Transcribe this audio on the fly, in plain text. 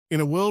In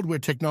a world where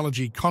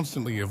technology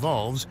constantly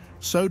evolves,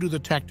 so do the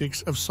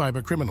tactics of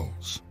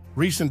cybercriminals.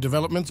 Recent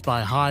developments by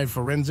Hive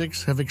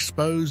Forensics have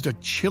exposed a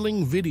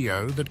chilling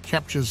video that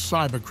captures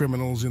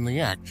cybercriminals in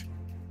the act,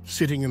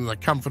 sitting in the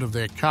comfort of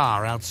their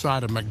car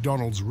outside a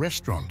McDonald's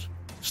restaurant,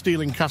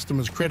 stealing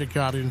customers' credit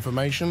card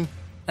information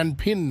and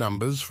PIN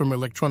numbers from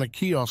electronic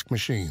kiosk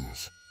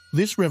machines.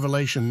 This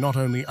revelation not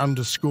only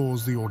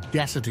underscores the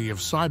audacity of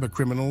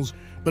cybercriminals,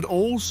 but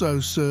also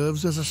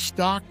serves as a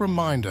stark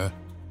reminder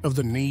of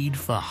the need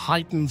for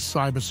heightened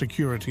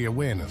cybersecurity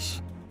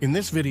awareness. In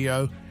this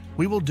video,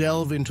 we will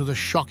delve into the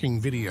shocking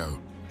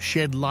video,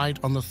 shed light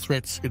on the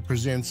threats it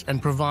presents,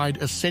 and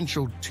provide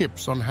essential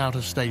tips on how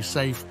to stay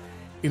safe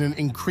in an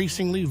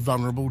increasingly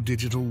vulnerable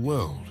digital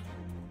world.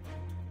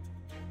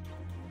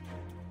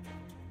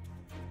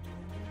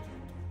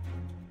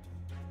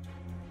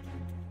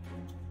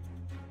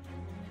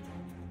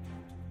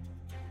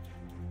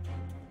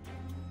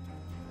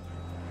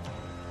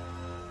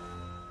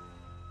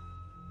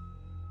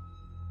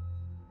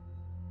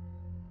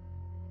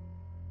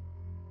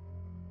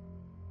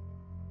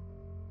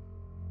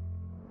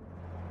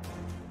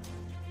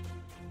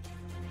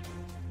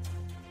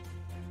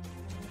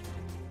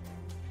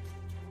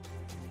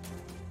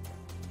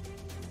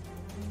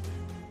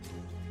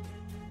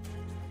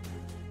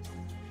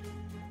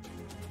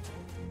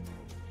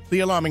 The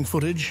alarming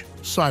footage,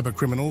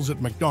 cybercriminals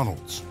at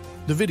McDonald's.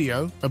 The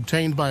video,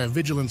 obtained by a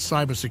vigilant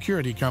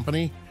cybersecurity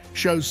company,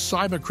 shows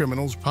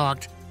cybercriminals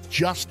parked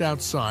just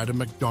outside a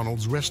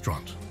McDonald's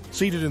restaurant.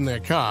 Seated in their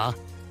car,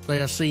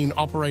 they are seen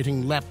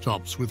operating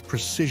laptops with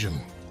precision,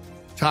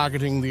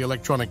 targeting the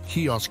electronic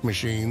kiosk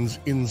machines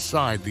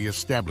inside the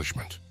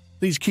establishment.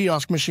 These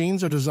kiosk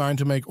machines are designed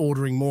to make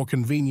ordering more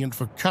convenient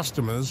for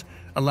customers,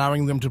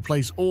 allowing them to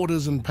place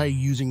orders and pay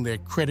using their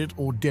credit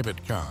or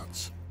debit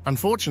cards.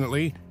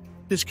 Unfortunately,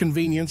 this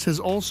convenience has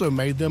also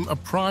made them a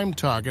prime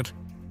target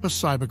for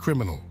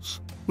cybercriminals.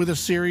 With a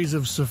series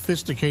of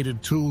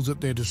sophisticated tools at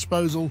their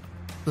disposal,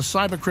 the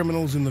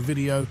cybercriminals in the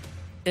video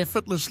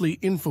effortlessly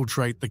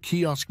infiltrate the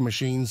kiosk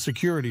machine's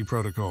security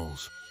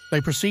protocols.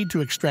 They proceed to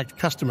extract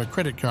customer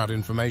credit card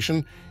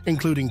information,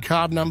 including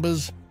card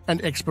numbers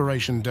and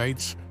expiration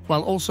dates,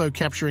 while also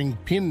capturing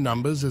PIN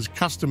numbers as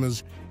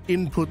customers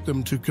input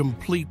them to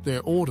complete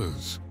their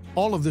orders.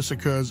 All of this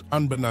occurs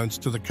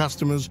unbeknownst to the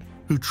customers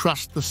who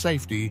trust the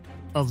safety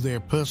of their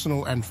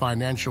personal and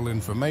financial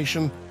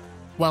information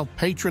while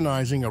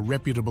patronizing a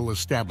reputable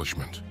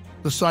establishment.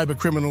 The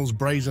cybercriminals'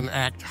 brazen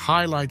act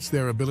highlights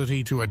their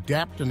ability to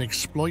adapt and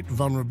exploit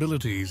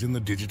vulnerabilities in the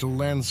digital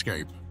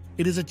landscape.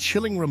 It is a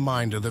chilling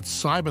reminder that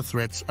cyber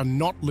threats are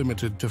not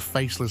limited to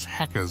faceless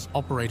hackers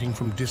operating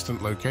from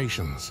distant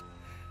locations.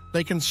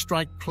 They can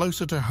strike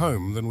closer to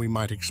home than we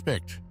might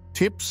expect.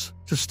 Tips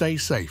to stay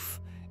safe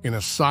in a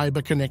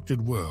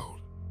cyber-connected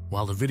world.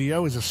 While the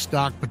video is a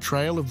stark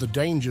portrayal of the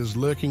dangers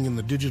lurking in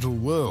the digital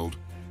world,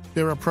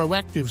 there are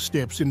proactive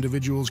steps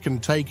individuals can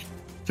take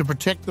to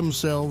protect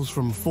themselves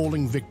from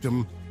falling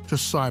victim to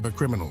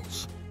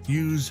cybercriminals.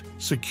 Use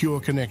secure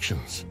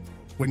connections.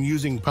 When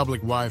using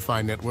public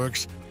Wi-Fi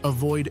networks,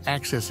 avoid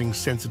accessing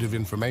sensitive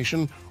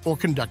information or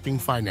conducting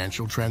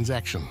financial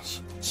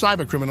transactions.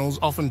 Cybercriminals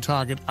often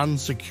target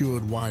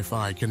unsecured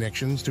Wi-Fi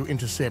connections to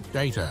intercept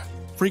data.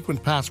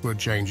 Frequent password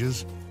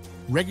changes.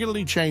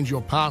 Regularly change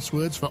your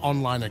passwords for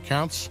online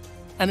accounts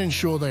and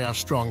ensure they are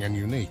strong and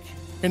unique.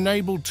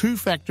 Enable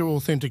two-factor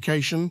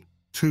authentication,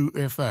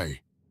 2FA.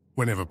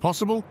 Whenever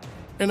possible,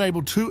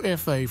 enable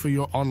 2FA for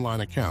your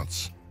online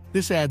accounts.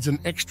 This adds an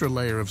extra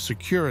layer of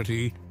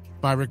security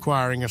by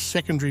requiring a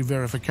secondary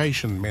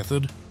verification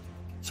method,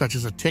 such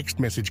as a text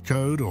message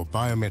code or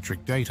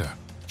biometric data.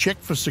 Check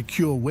for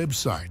secure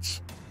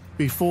websites.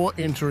 Before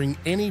entering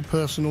any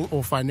personal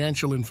or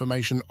financial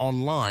information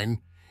online,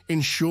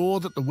 ensure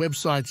that the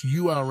website's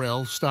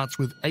URL starts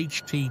with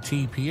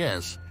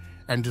HTTPS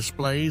and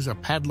displays a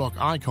padlock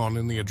icon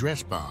in the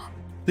address bar.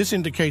 This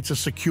indicates a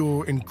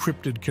secure,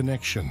 encrypted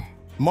connection.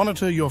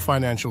 Monitor your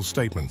financial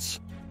statements.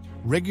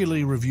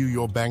 Regularly review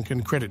your bank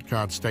and credit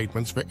card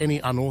statements for any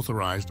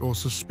unauthorized or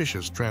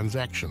suspicious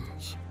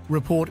transactions.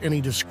 Report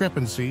any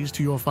discrepancies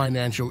to your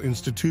financial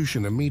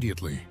institution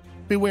immediately.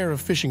 Beware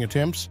of phishing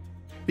attempts.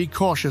 Be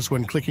cautious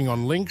when clicking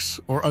on links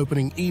or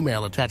opening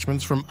email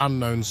attachments from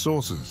unknown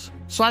sources.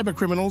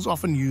 Cybercriminals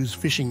often use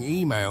phishing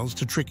emails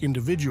to trick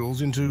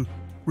individuals into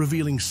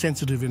revealing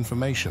sensitive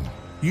information.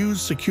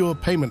 Use secure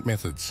payment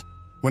methods.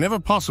 Whenever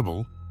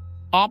possible,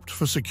 opt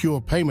for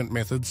secure payment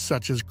methods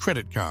such as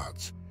credit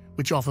cards,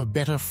 which offer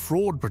better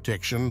fraud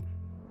protection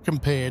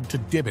compared to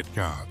debit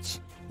cards.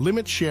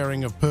 Limit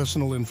sharing of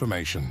personal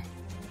information.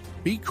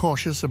 Be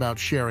cautious about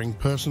sharing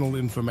personal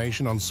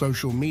information on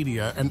social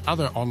media and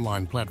other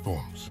online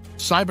platforms.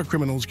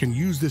 Cybercriminals can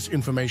use this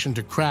information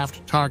to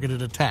craft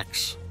targeted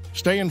attacks.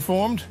 Stay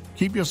informed.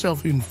 Keep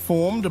yourself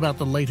informed about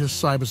the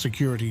latest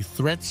cybersecurity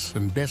threats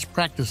and best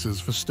practices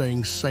for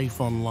staying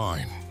safe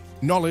online.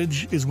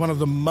 Knowledge is one of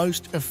the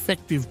most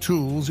effective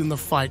tools in the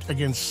fight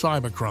against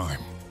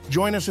cybercrime.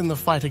 Join us in the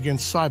fight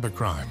against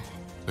cybercrime.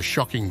 The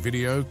shocking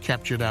video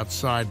captured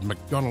outside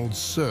McDonald's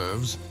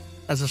serves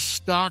as a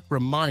stark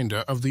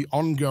reminder of the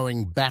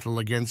ongoing battle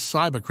against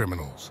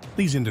cybercriminals.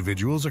 These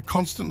individuals are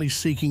constantly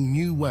seeking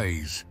new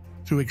ways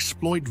to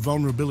exploit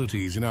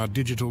vulnerabilities in our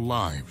digital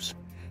lives,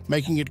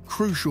 making it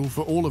crucial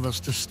for all of us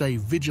to stay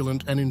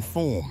vigilant and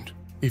informed.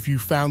 If you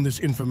found this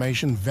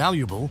information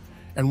valuable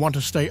and want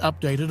to stay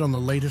updated on the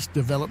latest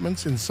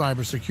developments in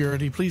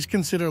cybersecurity, please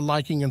consider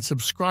liking and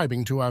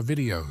subscribing to our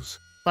videos.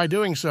 By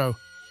doing so,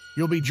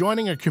 you'll be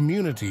joining a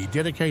community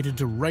dedicated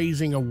to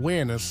raising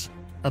awareness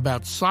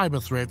about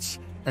cyber threats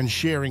and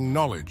sharing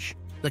knowledge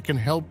that can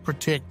help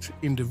protect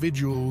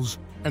individuals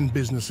and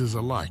businesses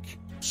alike.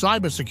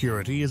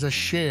 Cybersecurity is a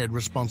shared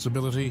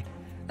responsibility,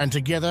 and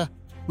together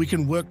we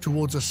can work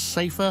towards a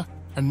safer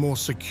and more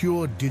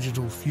secure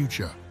digital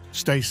future.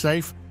 Stay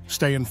safe,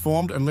 stay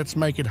informed, and let's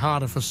make it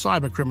harder for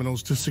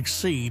cybercriminals to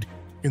succeed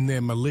in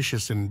their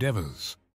malicious endeavors.